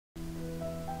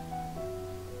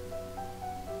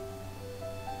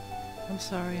I'm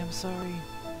sorry, I'm sorry.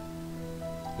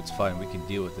 It's fine, we can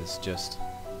deal with this, just...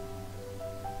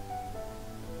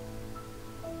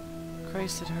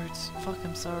 Christ, it hurts. Fuck,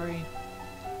 I'm sorry.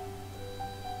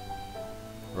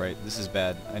 Right, this is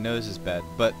bad. I know this is bad,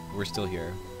 but we're still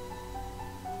here.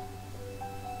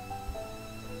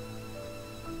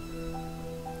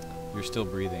 You're still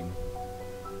breathing.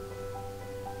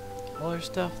 All our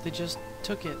stuff, they just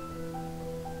took it.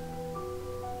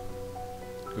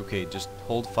 Okay, just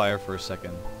hold fire for a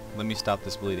second. Let me stop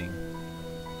this bleeding.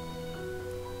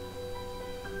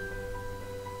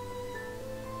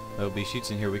 There'll be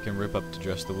sheets in here we can rip up to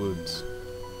dress the wounds.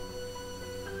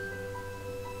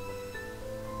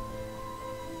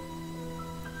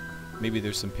 Maybe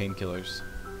there's some painkillers.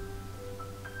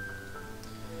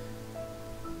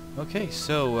 Okay,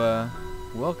 so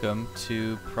welcome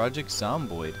to Project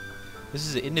Zomboid. This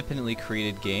is an independently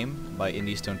created game by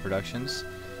Indie Stone Productions.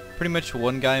 Pretty much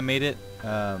one guy made it.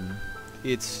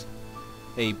 It's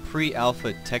a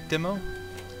pre-alpha tech demo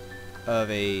of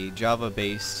a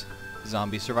Java-based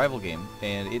zombie survival game,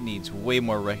 and it needs way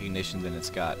more recognition than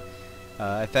it's got.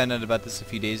 I found out about this a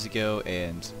few days ago,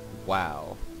 and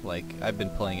wow, like, I've been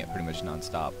playing it pretty much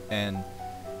non-stop. And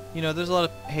you know, there's a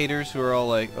lot of haters who are all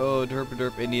like, oh, derp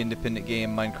indie independent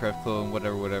game, Minecraft clone,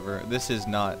 whatever. This is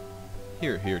not.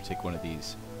 Here, take one of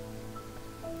these.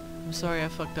 I'm sorry I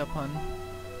fucked up, hun.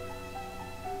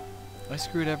 I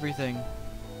screwed everything.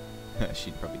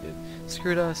 She probably did.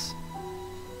 Screwed us.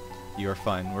 You are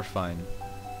fine, we're fine.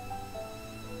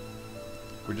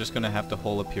 We're just gonna have to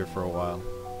hole up here for a while.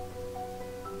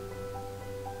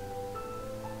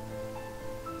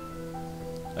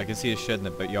 I can see a shed in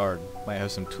the yard. Might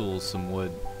have some tools, some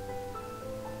wood.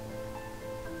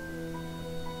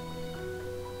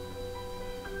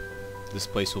 This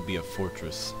place will be a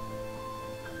fortress.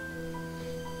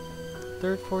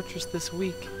 Third fortress this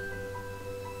week.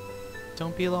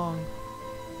 Don't be long.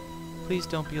 Please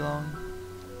don't be long.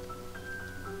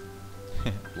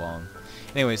 Long.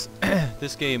 Anyways,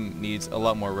 this game needs a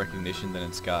lot more recognition than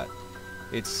it's got.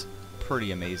 It's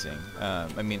pretty amazing.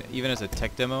 I mean, even as a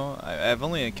tech demo, I've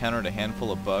only encountered a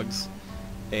handful of bugs,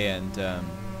 and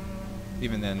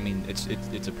even then, I mean, it's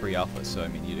a pre-alpha, so I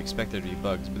mean, you'd expect there to be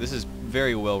bugs. But this is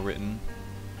very well written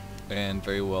and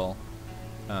very well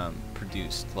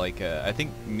produced. Like, I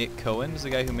think Mick Cohen is the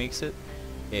guy who makes it,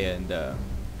 and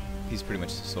he's pretty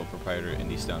much the sole proprietor of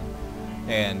Indie Stone,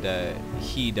 and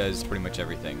he does pretty much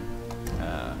everything,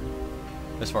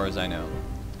 as far as I know.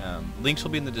 Links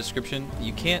will be in the description.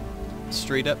 You can't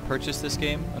straight up purchase this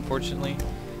game, unfortunately.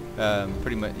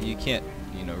 Pretty much, you can't,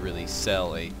 you know, really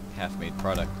sell a half-made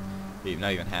product.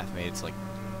 Not even half-made. It's like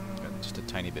just a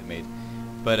tiny bit made.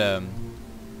 But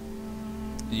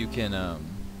you can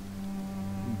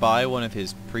buy one of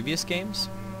his previous games.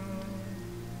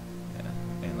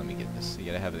 Yeah, and let me get this. You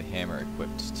gotta have the hammer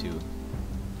equipped to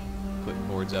put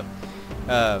boards up.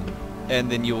 And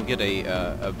then you will get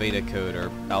a beta code or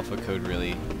alpha code,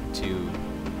 really, to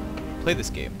play this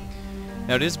game.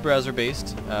 Now, it is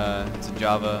browser-based. It's a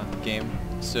Java game,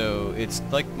 so it's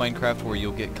like Minecraft, where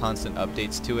you'll get constant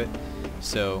updates to it.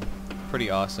 So, pretty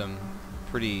awesome,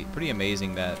 pretty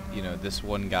amazing that, you know, this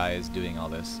one guy is doing all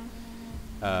this.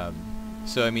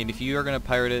 So, I mean, if you are gonna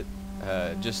pirate it,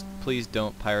 just please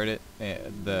don't pirate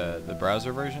it, the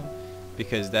browser version,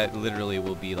 because that literally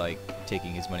will be like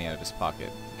taking his money out of his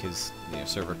pocket, because, you know,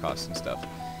 server costs and stuff.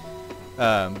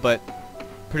 But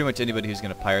pretty much anybody who's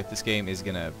gonna pirate this game is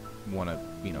gonna want to,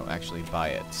 you know, actually buy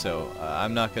it. So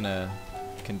I'm not gonna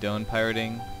condone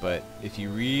pirating, but if you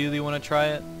really want to try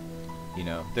it, you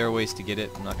know, there are ways to get it.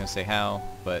 I'm not gonna say how,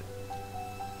 but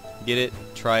get it,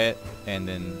 try it, and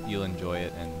then you'll enjoy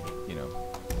it, and, you know,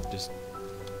 just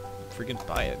freaking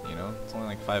buy it. You know, it's only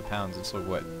like £5. It's like,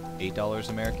 what, $8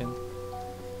 American?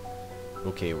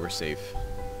 Okay, we're safe.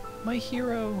 My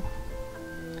hero.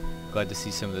 Glad to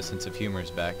see some of the sense of humor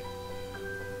is back.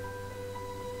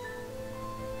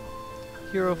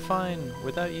 Hero, fine.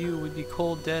 Without you, we'd be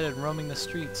cold, dead, and roaming the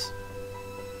streets.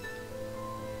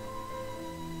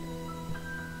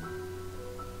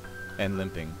 And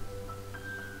limping.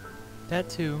 That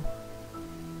too.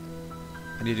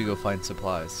 I need to go find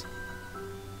supplies.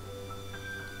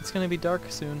 It's gonna be dark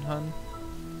soon, hun.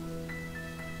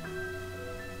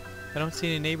 I don't see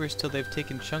any neighbors till they've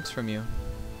taken chunks from you.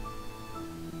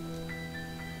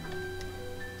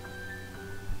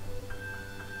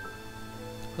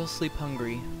 We'll sleep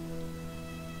hungry.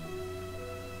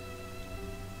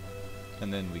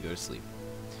 And then we go to sleep.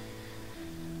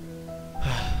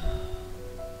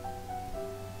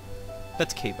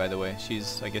 That's Kate, by the way.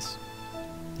 She's, I guess,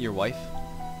 your wife?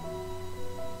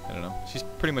 I don't know. She's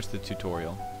pretty much the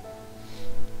tutorial.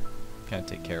 kind of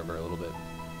take care of her a little bit.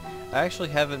 I actually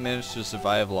haven't managed to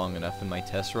survive long enough in my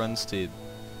test runs to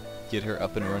get her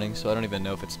up and running, so I don't even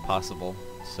know if it's possible.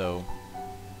 So,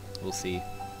 we'll see.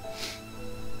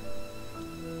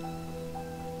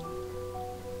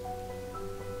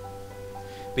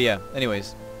 But yeah,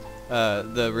 anyways,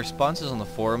 the responses on the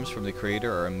forums from the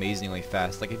creator are amazingly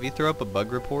fast. Like if you throw up a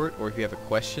bug report or if you have a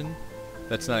question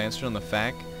that's not answered on the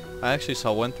FAQ, I actually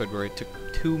saw one thread where it took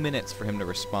 2 minutes for him to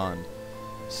respond.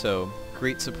 So,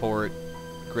 great support,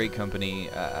 great company.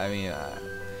 I mean,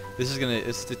 this is gonna,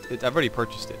 I've already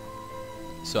purchased it.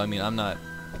 So I mean, I'm not,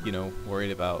 you know,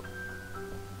 worried about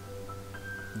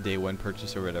day one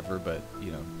purchase or whatever, but,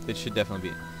 you know, it should definitely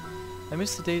be. I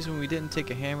miss the days when we didn't take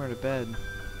a hammer to bed.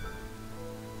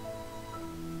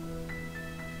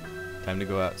 Time to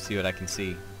go out, see what I can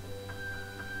see.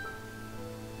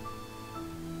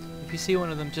 If you see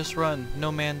one of them, just run.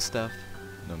 No man stuff.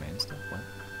 No man stuff? What?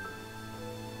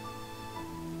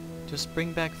 Just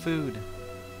bring back food.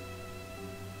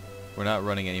 We're not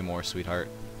running anymore, sweetheart.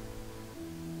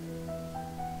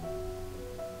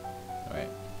 Alright.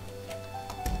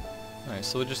 Alright,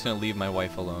 so we're just gonna leave my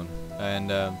wife alone. And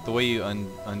the way you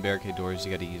unbarricade doors,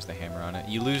 you gotta use the hammer on it.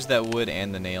 You lose that wood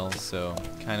and the nails, so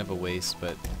kind of a waste,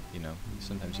 but you know,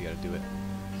 sometimes you gotta do it.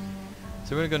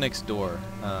 So we're gonna go next door.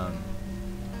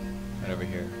 Right over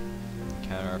here.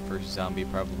 Encounter our first zombie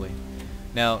probably.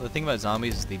 Now, the thing about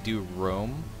zombies is they do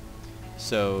roam.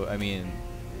 So, I mean,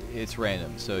 it's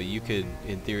random. So you could,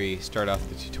 in theory, start off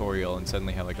the tutorial and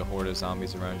suddenly have like a horde of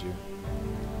zombies around you.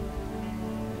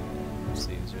 Let's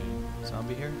see, is there a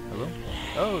zombie here? Hello?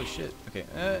 Oh shit. Okay.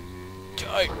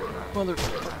 Die! Mother.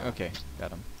 Okay,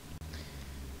 got him.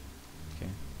 Okay.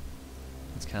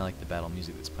 It's kind of like the battle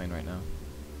music that's playing right now.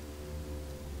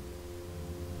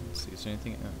 Let's see, is there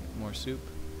anything? More soup?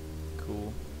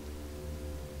 Cool.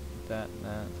 That and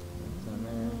that. What's in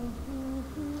there?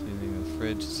 So anything in the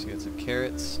fridge? Just get some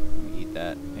carrots. I'm gonna eat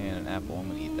that. And an apple. I'm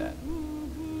gonna eat that.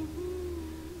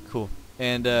 Cool.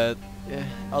 And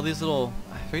all these little,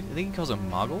 I think he calls them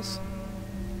moggles.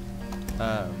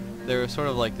 They're sort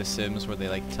of like The Sims, where they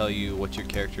like tell you what your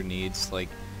character needs, like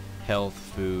health,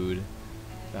 food,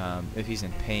 if he's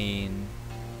in pain,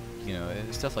 you know,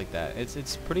 stuff like that.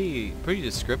 It's pretty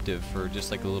descriptive for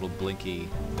just like a little blinky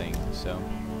thing. So,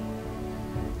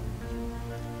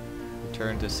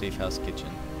 return to safe house kitchen.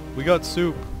 We got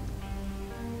soup.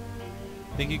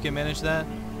 Think you can manage that?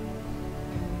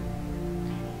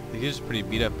 He was pretty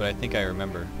beat up, but I think I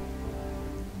remember.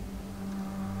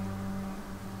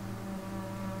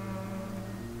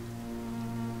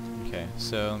 Okay,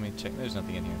 so let me check. There's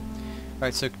nothing in here.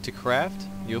 Alright, so to craft,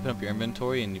 you open up your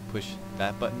inventory and you push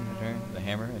that button there, the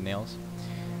hammer and nails.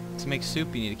 To make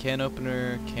soup, you need a can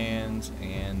opener, cans,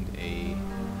 and a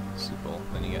soup bowl.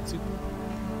 Then you got soup.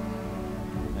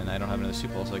 And I don't have another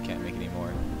soup bowl, so I can't make any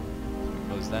more. So we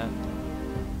close that.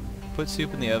 Put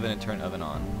soup in the oven and turn oven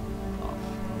on.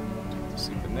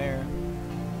 Soup in there,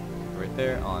 right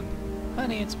there, on.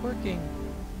 Honey, it's working.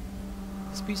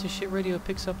 This piece of shit radio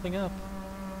picked something up.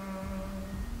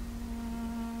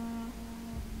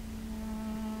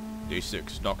 Day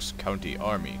 6, Knox County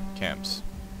Army camps.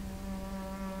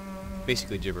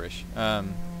 Basically gibberish.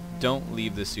 Don't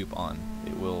leave the soup on.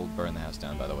 It will burn the house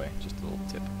down, by the way. Just a little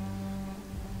tip.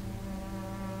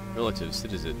 Relative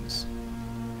citizens.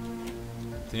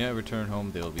 If they do not return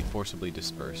home, they will be forcibly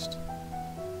dispersed.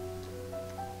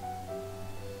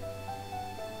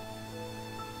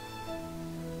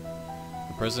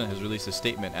 The President has released a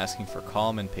statement asking for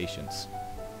calm and patience.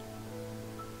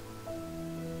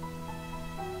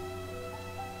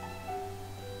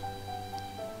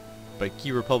 But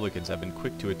key Republicans have been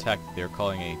quick to attack what they are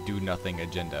calling a do-nothing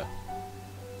agenda.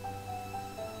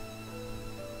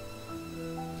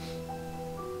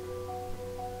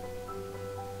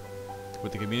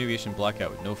 With the communication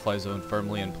blackout with no-fly zone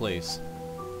firmly in place,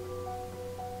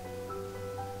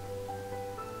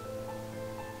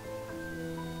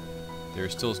 there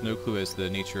still is no clue as to the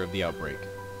nature of the outbreak.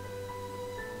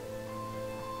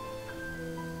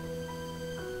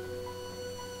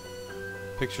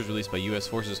 Pictures released by U.S.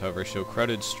 forces, however, show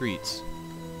crowded streets.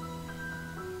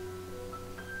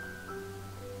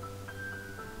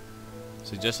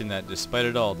 Suggesting that, despite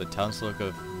it all, the townsfolk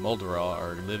of Moldera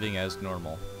are living as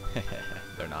normal.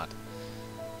 They're not.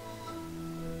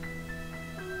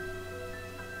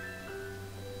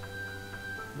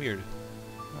 Weird.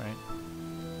 Alright.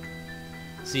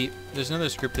 See, there's another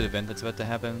scripted event that's about to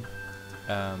happen.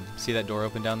 See that door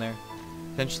open down there?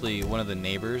 Essentially, one of the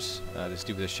neighbors, this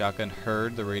dude with a shotgun,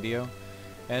 heard the radio.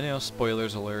 And, you know,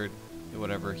 spoilers alert,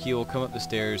 whatever. He will come up the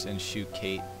stairs and shoot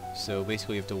Kate So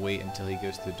basically you have to wait until he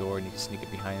goes to the door and you can sneak up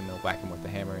behind him and whack him with the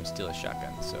hammer and steal his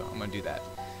shotgun. So I'm going to do that.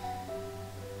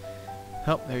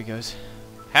 Oh, there he goes.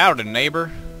 Howdy,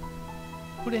 neighbor.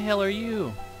 Who the hell are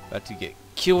you? About to get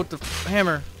killed with the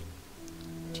hammer.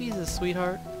 Jesus,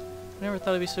 sweetheart. I never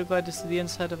thought I'd be so glad to see the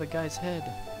inside of a guy's head.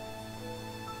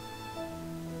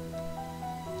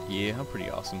 Yeah, I'm pretty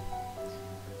awesome.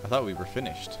 I thought we were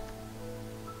finished.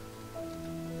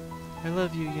 I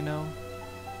love you, you know.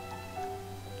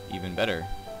 Even better.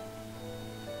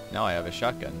 Now I have a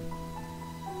shotgun.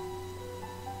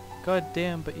 God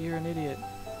damn, but you're an idiot.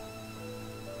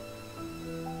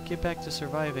 Get back to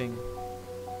surviving.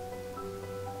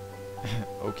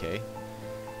 Okay.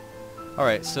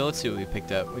 Alright, so let's see what we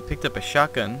picked up. We picked up a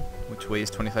shotgun, which weighs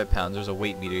 25 pounds. There's a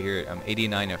weight meter here. I'm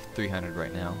 89 of 300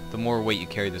 right now. The more weight you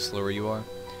carry, the slower you are.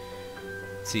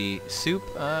 Let's see. Soup.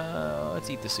 Let's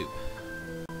eat the soup.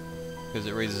 Because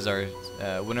it raises our...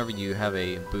 whenever you have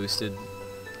a boosted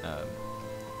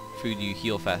food, you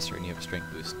heal faster and you have a strength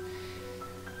boost.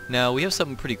 Now, we have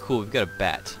something pretty cool. We've got a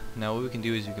bat. Now, what we can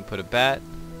do is we can put a bat,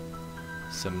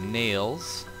 some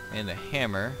nails, and a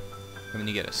hammer, and then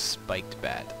you get a spiked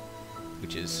bat,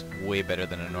 which is way better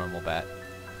than a normal bat.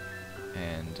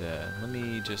 And let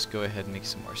me just go ahead and make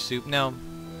some more soup. Now,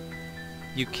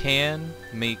 you can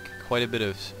make quite a bit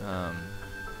of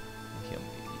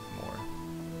more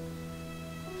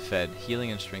fed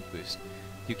healing and strength boost.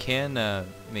 You can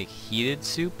make heated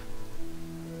soup.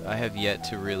 I have yet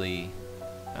to really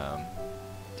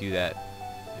do that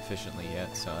efficiently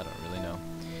yet, so I don't really know.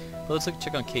 But let's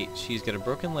check on Kate. She's got a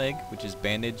broken leg, which is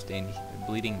bandaged and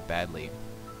bleeding badly.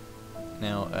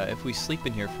 Now, if we sleep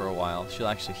in here for a while, she'll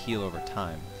actually heal over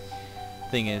time.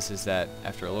 Thing is that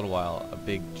after a little while, a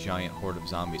big giant horde of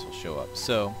zombies will show up.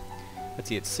 So, let's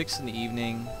see, it's 6 in the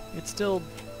evening. It's still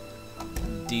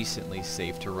decently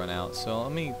safe to run out, so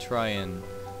let me try and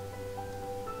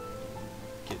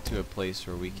get to a place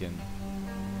where we can,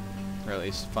 or at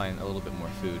least find a little bit more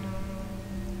food.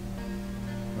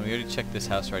 Well, we already checked this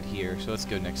house right here, so let's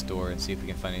go next door and see if we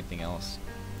can find anything else.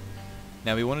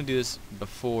 Now we want to do this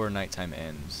before nighttime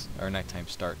ends, or nighttime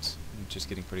starts. It's just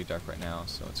getting pretty dark right now,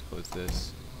 so let's close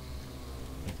this.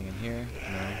 Anything in here?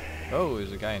 No. Oh,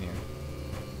 there's a guy in here.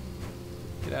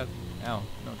 Get out. Ow.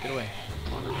 No, get away.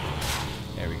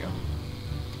 There we go.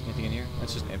 Anything in here?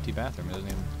 That's just an empty bathroom. It doesn't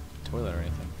even have a toilet or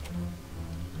anything.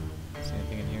 See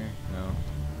anything in here? No.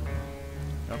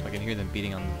 Nope, I can hear them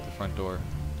beating on the front door.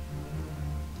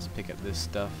 Let's pick up this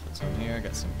stuff that's on here. I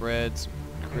got some bread, some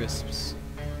crisps,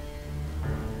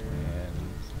 and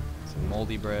some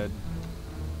moldy bread.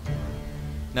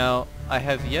 Now, I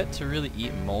have yet to really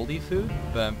eat moldy food,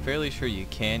 but I'm fairly sure you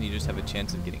can. You just have a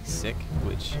chance of getting sick,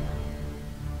 which,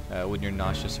 when you're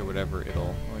nauseous or whatever,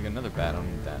 it'll... Oh, I got another bat, I don't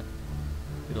need that.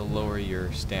 It'll lower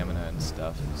your stamina and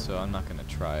stuff, so I'm not going to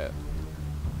try it.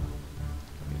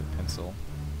 Get a pencil,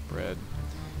 bread.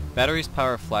 Batteries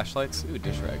power flashlights. Ooh,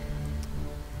 dish rag.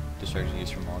 Dish rags are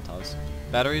used for Molotovs.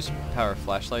 Batteries power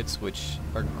flashlights, which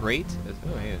are great.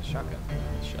 Oh, hey, a shotgun.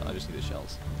 Shell. I just need the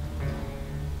shells.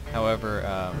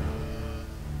 However,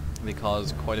 they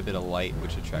cause quite a bit of light,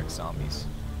 which attracts zombies.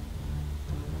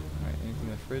 Alright, anything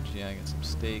in the fridge? Yeah, I got some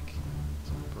steak,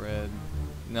 some bread.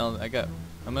 Now,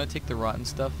 I'm gonna take the rotten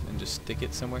stuff and just stick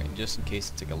it somewhere, and just in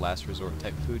case it's like a last resort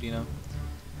type food, you know?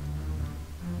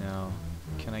 Now,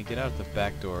 can I get out the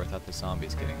back door without the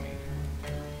zombies getting me?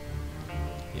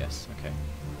 Yes, okay.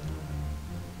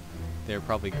 They're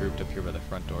probably grouped up here by the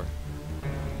front door.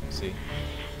 See?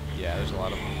 Yeah, there's a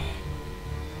lot of them.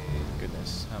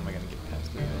 Goodness, how am I going to get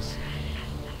past through this?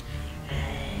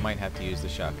 I might have to use the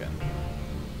shotgun.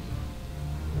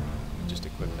 Just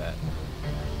equip that.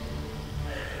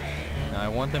 Now I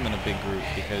want them in a big group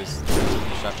because that's what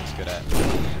the shotgun's good at.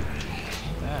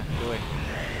 Ah, go away.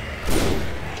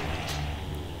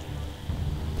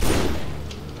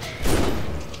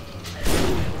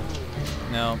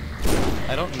 Now,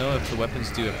 I don't know if the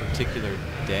weapons do a particular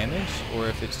damage or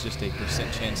if it's just a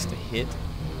 % chance to hit.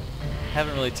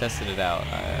 Haven't really tested it out.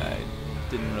 I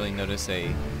didn't really notice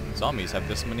zombies have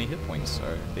this many hit points,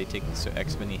 or they take so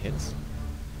X many hits.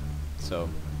 So,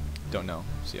 don't know.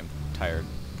 See, I'm tired,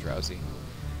 drowsy.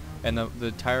 And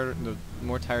the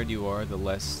more tired you are, the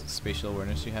less spatial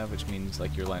awareness you have, which means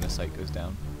like your line of sight goes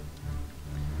down.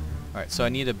 Alright, so I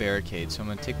need a barricade, so I'm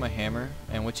going to take my hammer,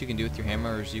 and what you can do with your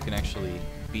hammer is you can actually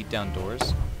beat down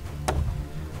doors.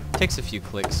 Takes a few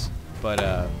clicks,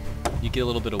 but you get a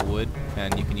little bit of wood,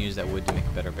 and you can use that wood to make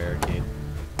a better barricade.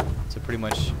 So pretty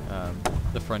much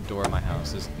the front door of my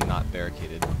house is not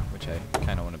barricaded, which I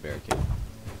kind of want to barricade.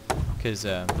 Because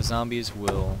the zombies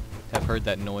will have heard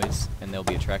that noise, and they'll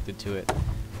be attracted to it,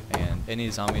 and any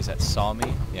zombies that saw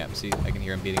me. Yeah, see, I can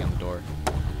hear him beating on the door.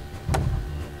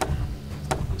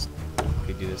 Just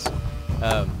quickly do this.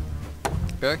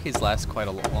 Barricades last quite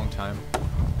a long time.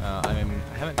 I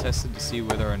haven't tested to see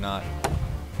whether or not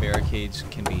barricades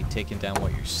can be taken down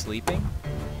while you're sleeping.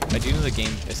 I do know the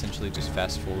game essentially just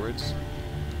fast forwards.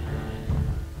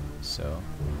 So,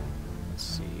 let's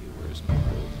see, where's my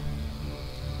code?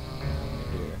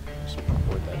 Here, just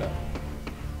board that up.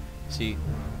 See,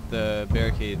 the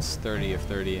barricade's 30 of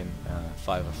 30 and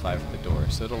 5 of 5 at the door,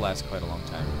 so it'll last quite a long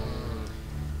time.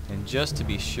 And just to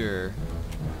be sure,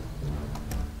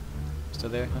 still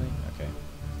there, honey? Okay.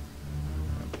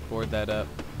 Board that up.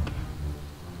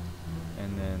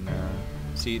 And then,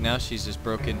 see, now she's just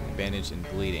broken, bandaged, and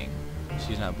bleeding.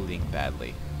 She's not bleeding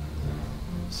badly.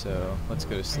 So, let's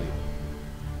go to sleep.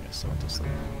 Yes, I went to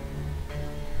sleep.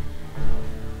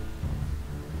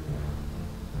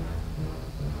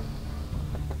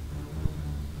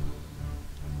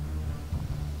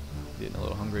 Getting a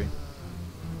little hungry.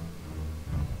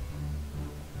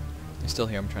 I still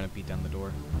hear him trying to beat down the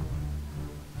door.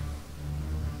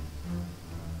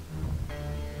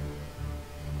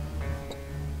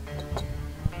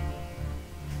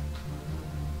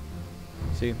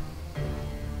 See,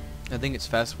 I think it's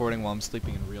fast forwarding while I'm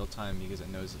sleeping in real time because it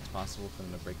knows it's possible for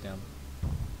them to break down.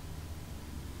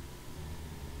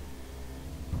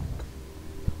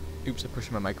 Oops, I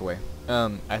pushed my mic away.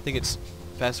 I think it's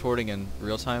fast forwarding in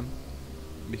real time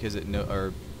because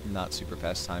or not super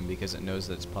fast time because it knows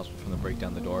that it's possible for them to break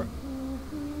down the door.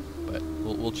 But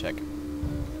we'll check.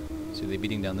 So are they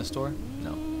beating down this door?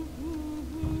 No.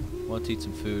 Want to eat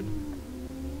some food?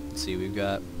 Let's see, we've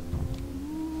got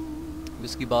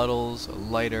whiskey bottles, a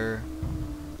lighter,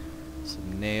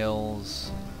 some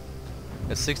nails.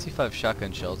 Got 65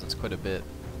 shotgun shells, that's quite a bit.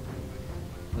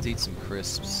 Let's eat some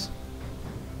crisps.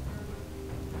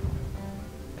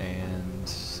 And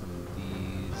some of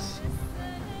these.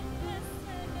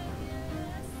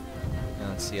 Now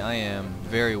let's see, I am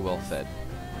very well fed.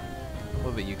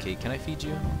 What about you, Kate? Can I feed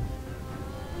you?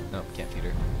 Nope, can't feed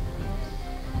her.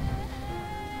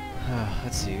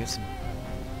 Let's see, get some.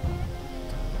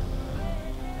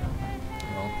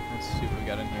 Well, let's see what we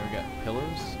got in here. We got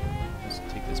pillows. Let's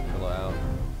take this pillow out.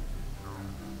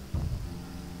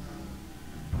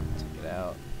 Take it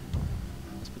out.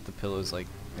 Let's put the pillows like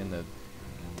in the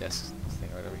desk thing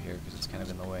right over here because it's kind of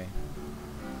in the way.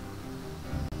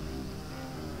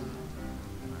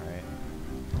 Alright.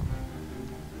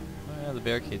 Oh yeah, the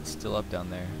barricade's still up down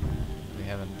there. They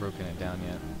haven't broken it down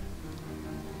yet.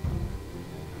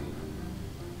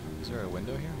 Is there a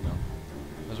window here? No.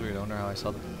 That was weird. I wonder how I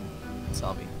saw the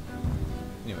zombie.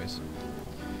 Anyways.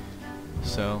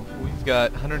 So, we've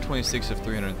got 126 of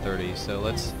 330, so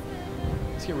let's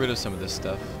get rid of some of this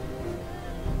stuff.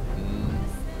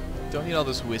 Don't need all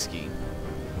this whiskey.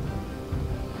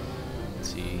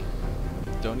 Let's see.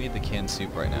 Don't need the canned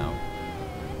soup right now.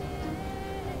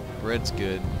 Bread's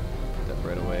good. Put that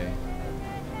bread away.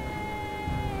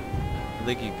 I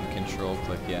think you can control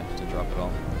click, yeah, to drop it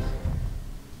all.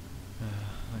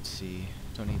 Let's see.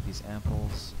 Don't need these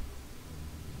apples.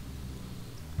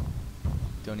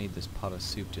 Don't need this pot of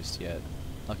soup just yet.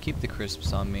 I'll keep the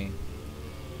crisps on me.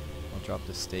 I'll drop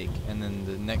the steak, and then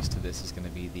the next to this is going to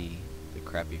be the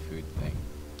crappy food thing.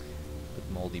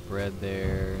 Put moldy bread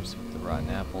there, just put the rotten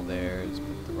apple there, just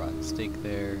put the rotten steak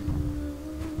there.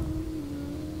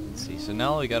 Let's see, so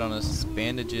now all we got on us is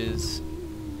bandages,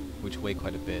 which weigh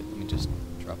quite a bit. Let me just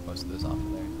drop most of those off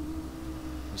of there.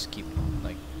 Just keep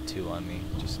like 2 on me,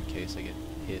 just in case I get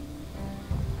hit.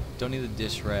 Don't need the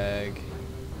dish rag,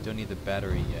 don't need the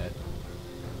battery yet.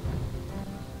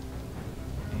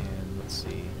 And let's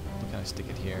see, I'll kind of stick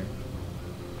it here.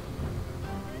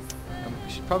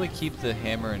 We should probably keep the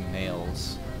hammer and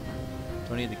nails.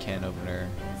 Don't need the can opener.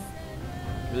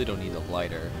 Really don't need the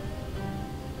lighter.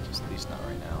 Just at least not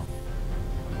right now.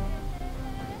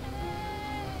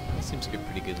 That seems like a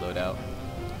pretty good loadout.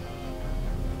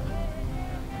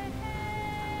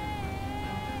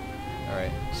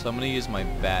 Alright, so I'm going to use my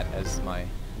bat as my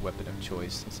weapon of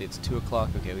choice. Let's see, it's 2 o'clock.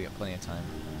 Okay, we got plenty of time.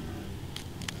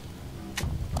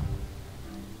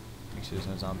 Make sure there's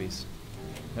no zombies.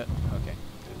 Okay.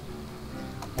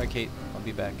 Alright, Kate, I'll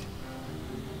be back.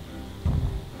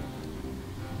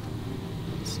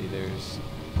 Let's see, there's...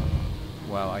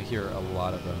 Wow, I hear a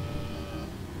lot of them.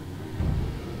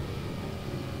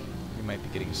 We might be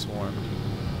getting swarmed.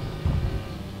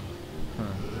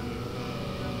 Huh.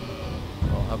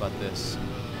 Well, how about this?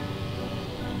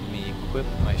 Let me equip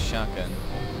my shotgun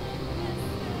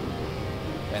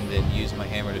and then use my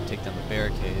hammer to take down the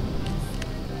barricade.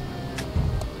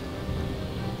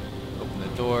 Open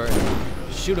the door.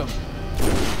 Shoot him!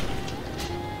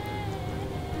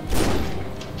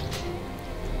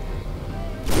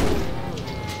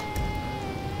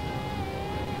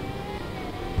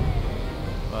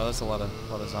 that's a lot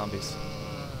of zombies.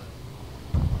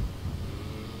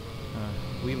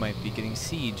 We might be getting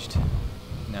sieged.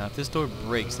 Now, if this door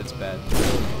breaks, that's bad.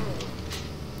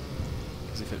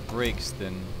 Because if it breaks,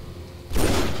 then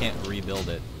you can't rebuild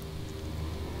it.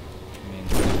 I mean,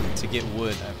 to get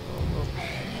wood,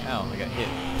 ow, I got hit.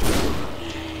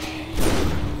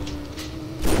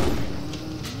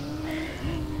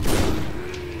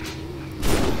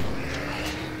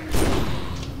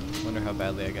 Wonder how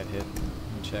badly I got hit.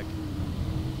 Let me check.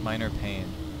 Minor pain.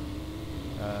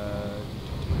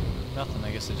 Nothing.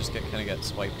 I guess I just kind of got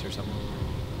swiped or something.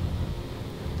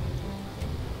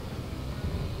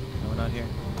 No one out here?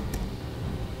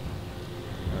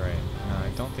 Alright. I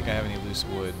don't think I have any loose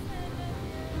wood.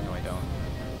 No, I don't.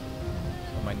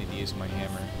 So I might need to use my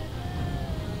hammer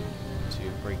to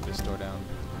break this door down.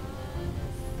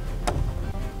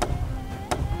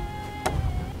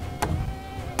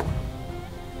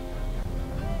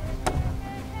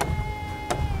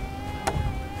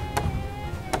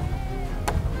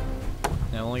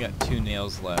 I've only got 2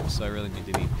 nails left, so I really need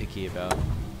to be picky about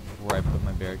where I put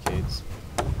my barricades.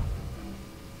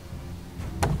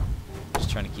 Just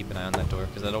trying to keep an eye on that door,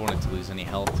 because I don't want it to lose any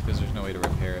health, because there's no way to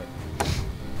repair it.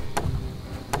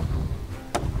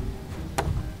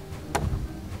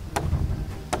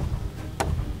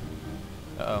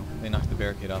 Uh-oh, they knocked the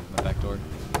barricade off in the back door.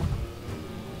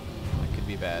 That could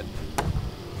be bad.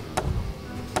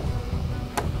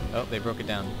 Oh, they broke it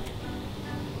down.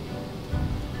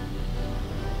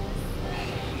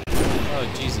 Oh,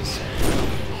 Jesus.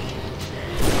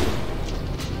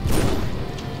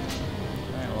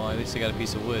 Alright, well, at least I got a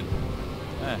piece of wood.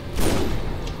 Ah.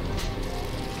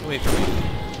 Get away from me.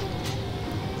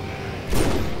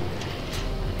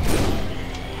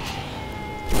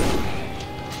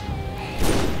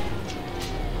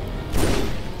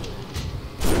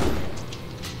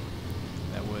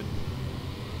 That wood.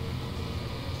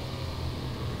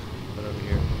 Put it over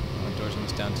here. My door's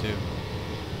almost down too.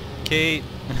 Kate!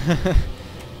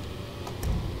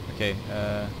 Okay,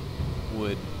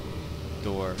 wood,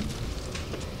 door.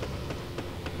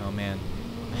 Oh man,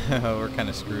 we're kind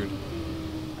of screwed.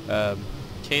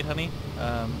 Kate, honey,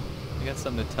 I got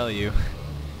something to tell you.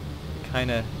 Kind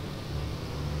of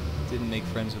didn't make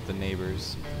friends with the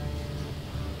neighbors.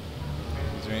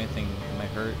 Is there anything? Am I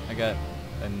hurt? I got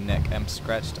a neck. I'm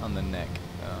scratched on the neck.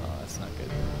 Oh, that's not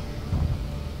good.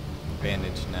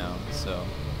 Bandaged now, so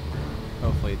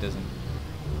hopefully it doesn't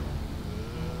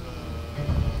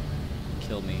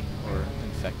kill me or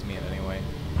infect me in any way.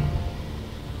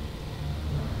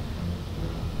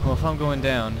 Well, if I'm going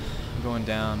down in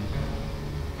a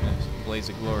blaze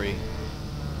of glory,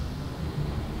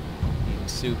 eating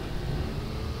soup,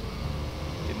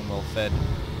 getting well fed.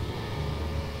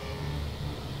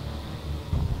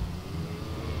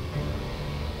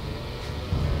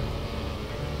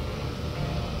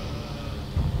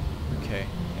 Okay,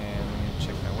 and I'm going to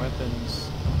check my weapons.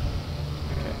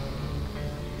 Okay.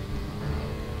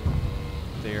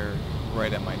 They're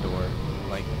right at my door.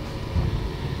 Like,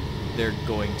 they're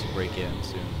going to break in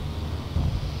soon.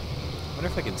 I wonder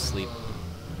if I can sleep.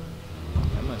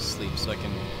 I'm going to sleep so I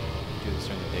can do this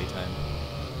during the daytime.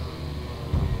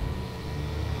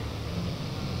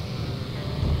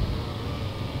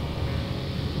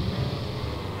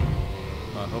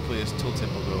 Hopefully this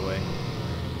tooltip will go away.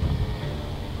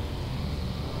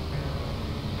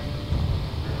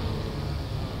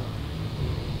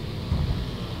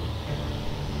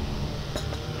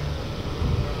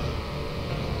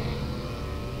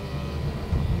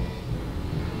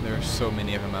 There are so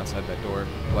many of them outside that door.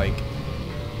 Like,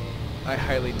 I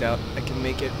highly doubt I can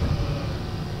make it.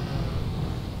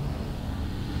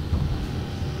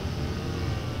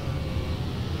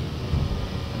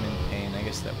 I'm in pain. I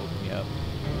guess that woke me up.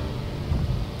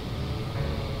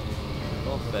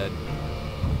 Well fed.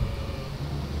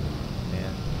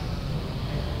 Man.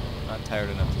 Not tired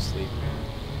enough to sleep.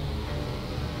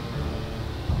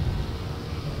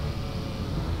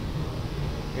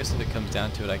 I guess if it comes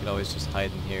down to it, I could always just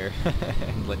hide in here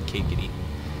and let Kate get eaten.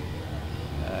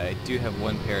 I do have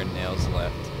one pair of nails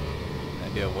left. And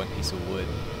I do have one piece of wood.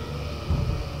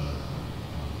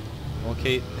 Well,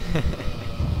 Kate,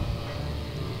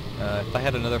 if I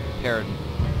had another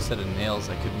set of nails,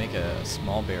 I could make a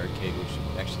small barricade, which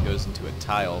actually goes into a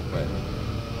tile, but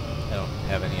I don't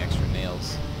have any extra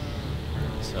nails.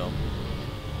 So,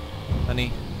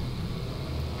 honey,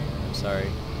 I'm sorry.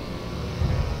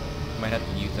 I might have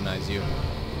to euthanize you.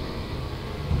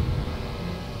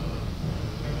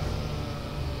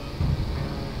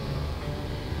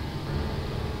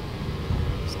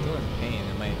 Still in pain.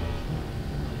 Am I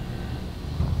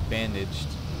bandaged?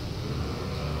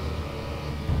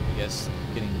 I guess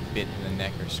getting bit in the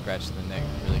neck or scratched in the neck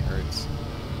really hurts.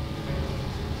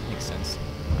 Makes sense.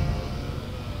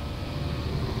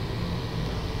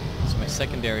 So my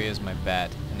secondary is my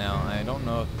bat. Now I don't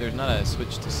know if there's not a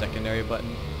switch to secondary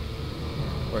button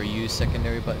or use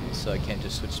secondary button, so I can't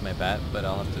just switch to my bat, but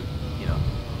I'll have to, you know,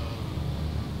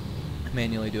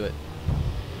 manually do it.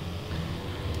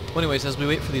 Well, anyways, as we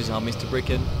wait for these zombies to break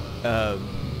in,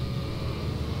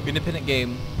 independent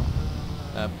game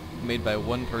made by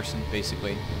one person,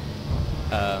 basically.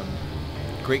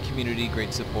 Great community,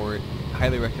 great support.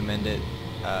 Highly recommend it.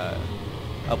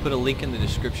 I'll put a link in the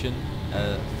description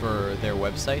for their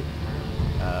website,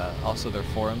 also their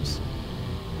forums.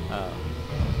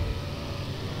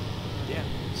 Yeah,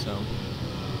 so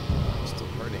I'm still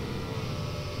hurting.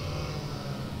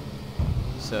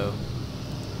 So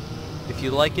if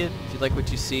you like it, if you like what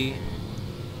you see,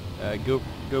 go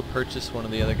purchase one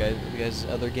of the guys'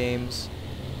 other games.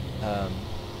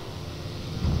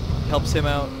 Helps him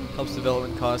out, helps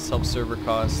development costs, helps server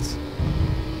costs.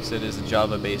 So it is a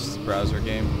Java-based browser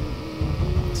game.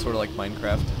 It's sort of like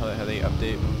Minecraft, how they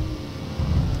update.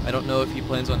 I don't know if he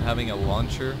plans on having a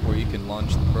launcher where you can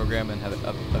launch the program and have it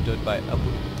update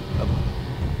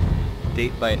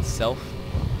by itself.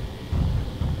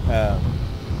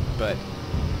 But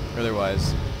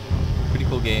otherwise, pretty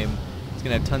cool game. It's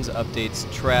gonna have tons of updates,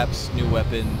 traps, new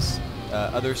weapons,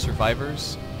 other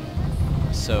survivors.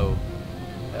 So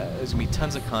there's gonna be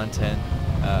tons of content.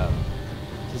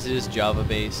 Because it is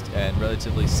Java-based and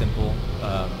relatively simple,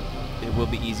 it will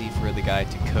be easy for the guy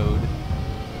to code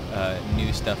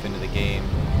new stuff into the game.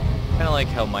 Kind of like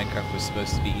how Minecraft was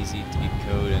supposed to be easy to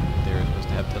code and they were supposed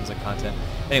to have tons of content.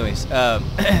 Anyways, not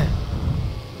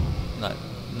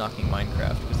knocking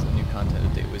Minecraft because the new content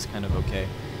update was kind of okay.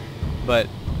 But,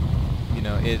 you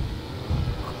know,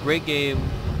 great game,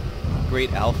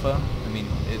 great alpha. I mean,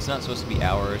 it's not supposed to be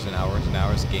hours and hours and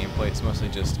hours of gameplay. It's mostly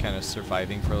just kind of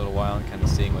surviving for a little while and kind of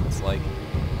seeing what it's like.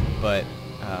 But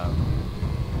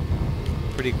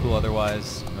pretty cool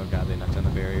otherwise. Oh god, they knocked down the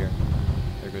barrier.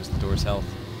 There goes the door's health.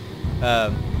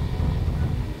 I'm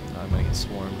gonna get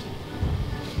swarmed.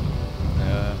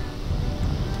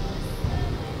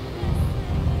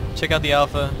 Check out the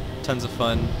alpha. Tons of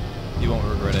fun. You won't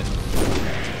regret it.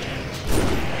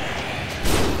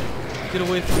 Get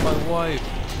away from my wife.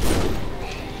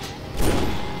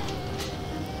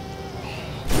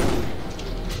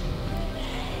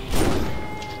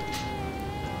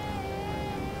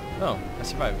 Oh, I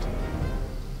survived.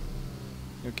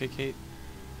 You okay, Kate?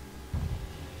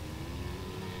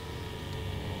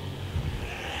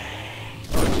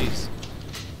 Oh, jeez.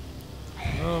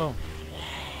 Oh.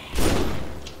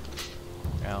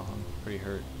 Ow, I'm pretty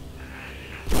hurt.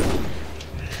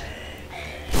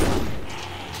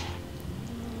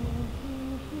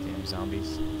 Damn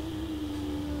zombies.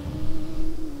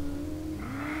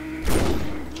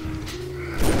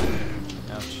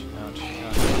 Ouch, ouch,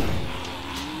 ouch.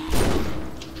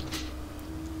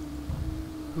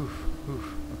 Oof, oof.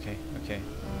 Okay, okay.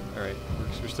 Alright,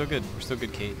 we're still good. We're still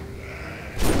good, Kate.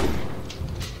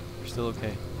 We're still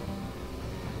okay.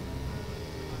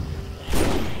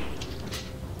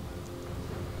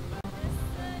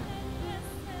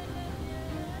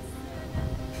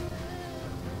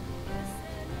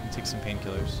 Take some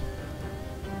painkillers.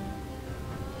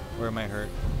 Where am I hurt?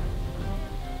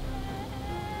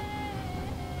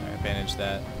 Alright, bandage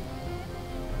that.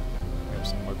 Grab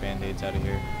some more band-aids out of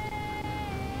here.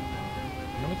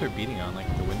 I don't know what they're beating on, like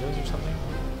the windows or something?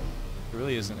 There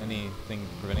really isn't anything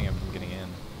preventing them from getting in.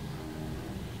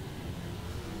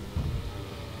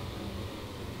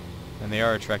 And they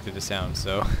are attracted to sound,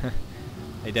 so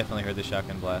they definitely heard the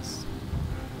shotgun blast.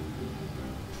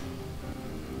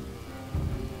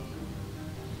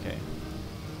 Okay.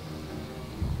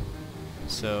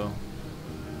 So,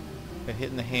 got hit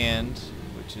in the hand,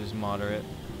 which is moderate.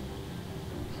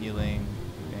 Healing,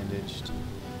 bandaged.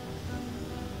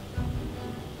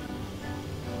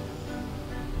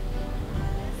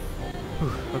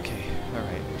 Whew, okay,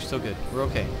 alright, we're still good. We're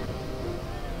okay.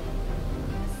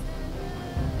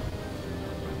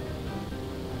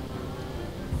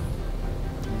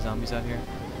 Any zombies out here?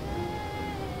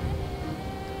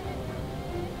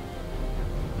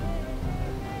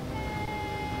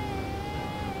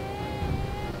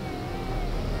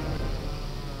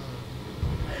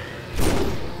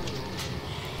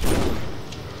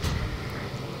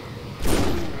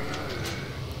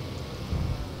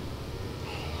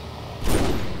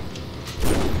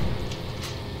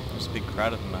 Big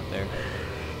crowd of them out there.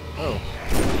 Oh.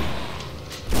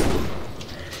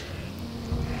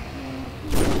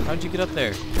 How'd you get up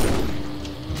there?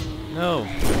 No.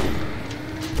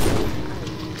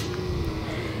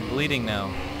 bleeding now.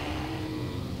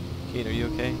 Kate, are you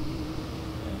okay?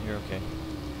 Yeah, you're okay.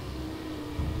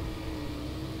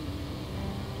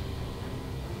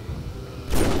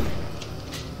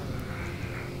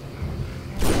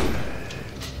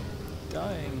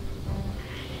 Dying.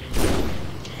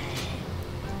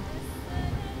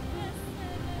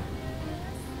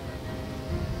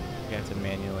 I have to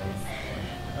manually.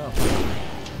 Oh.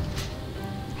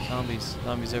 Zombies.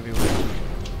 Zombies everywhere.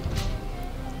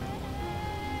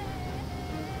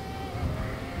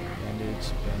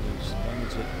 Bandage, bandage,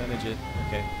 bandage it, bandage it.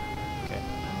 Okay. Okay.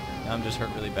 Now I'm just hurt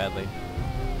really badly.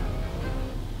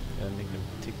 Gotta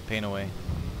take the pain away.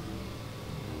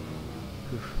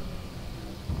 Whew.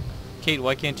 Kate,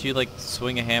 why can't you, like,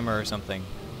 swing a hammer or something?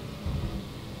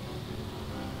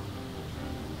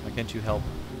 Why can't you help?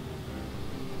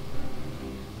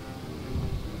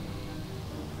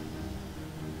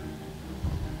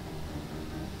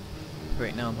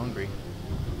 Right now I'm hungry.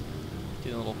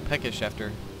 Getting a little peckish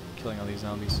after killing all these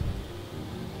zombies.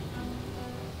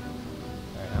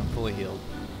 Alright, I'm fully healed.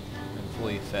 I'm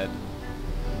fully fed.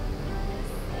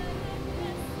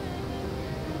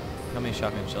 How many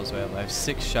shotgun shells do I have? I have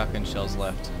 6 shotgun shells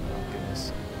left. Oh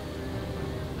goodness.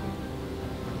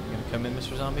 You gonna come in,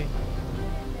 Mr. Zombie?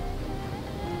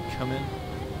 Come in.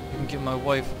 You can get my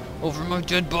wife over my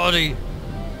dead body!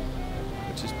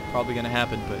 Which is probably gonna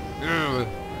happen, but... Ugh.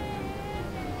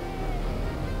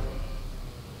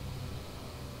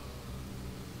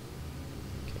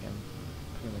 Okay, I'm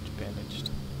pretty much bandaged.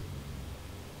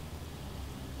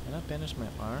 Can I bandage my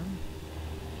arm?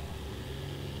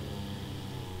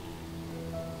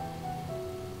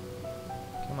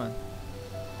 Come on.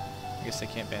 I guess I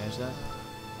can't bandage that.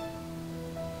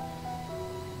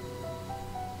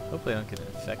 Hopefully I don't get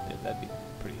infected. That'd be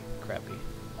pretty crappy.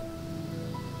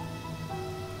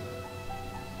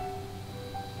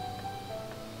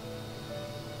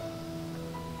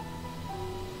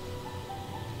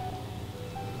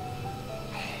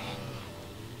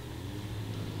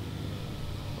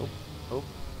 Oh, oh,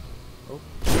 oh.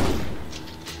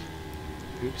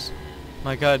 Oops.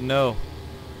 My god, no.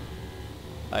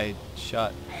 I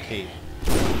shot Kate.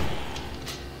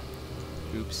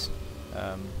 Oops.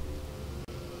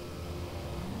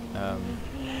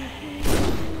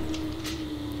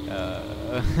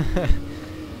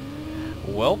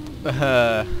 Welp.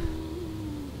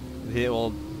 Yeah,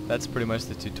 well, that's pretty much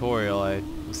the tutorial. I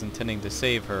was intending to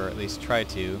save her, or at least try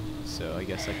to, so I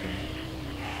guess I can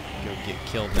go get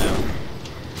killed now.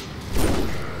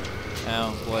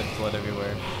 Ow, blood, blood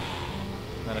everywhere.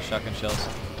 Not a shotgun shells.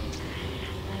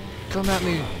 Come at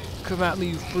me,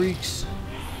 you freaks.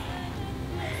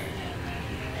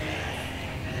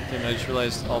 Damn, I just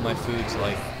realized all my food's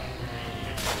like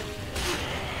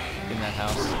in that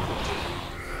house.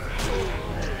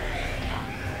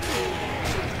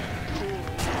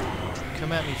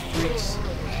 Come at me, freaks.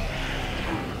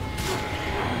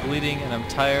 I'm bleeding and I'm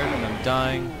tired and I'm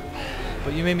dying.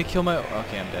 But you made me kill my...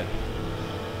 Okay, I'm dead.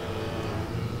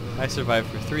 I survived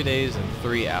for 3 days and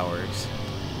 3 hours.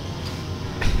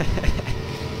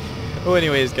 Well,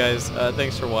 anyways, guys,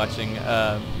 thanks for watching.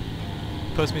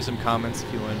 Post me some comments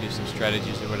if you want to do some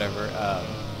strategies or whatever.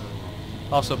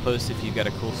 Also post if you've got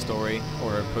a cool story,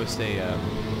 or post a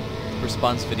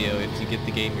response video if you get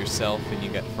the game yourself and you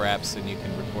got fraps and you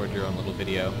can record your own little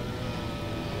video.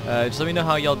 Just let me know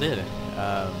how y'all did.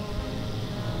 But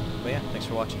yeah, thanks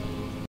for watching.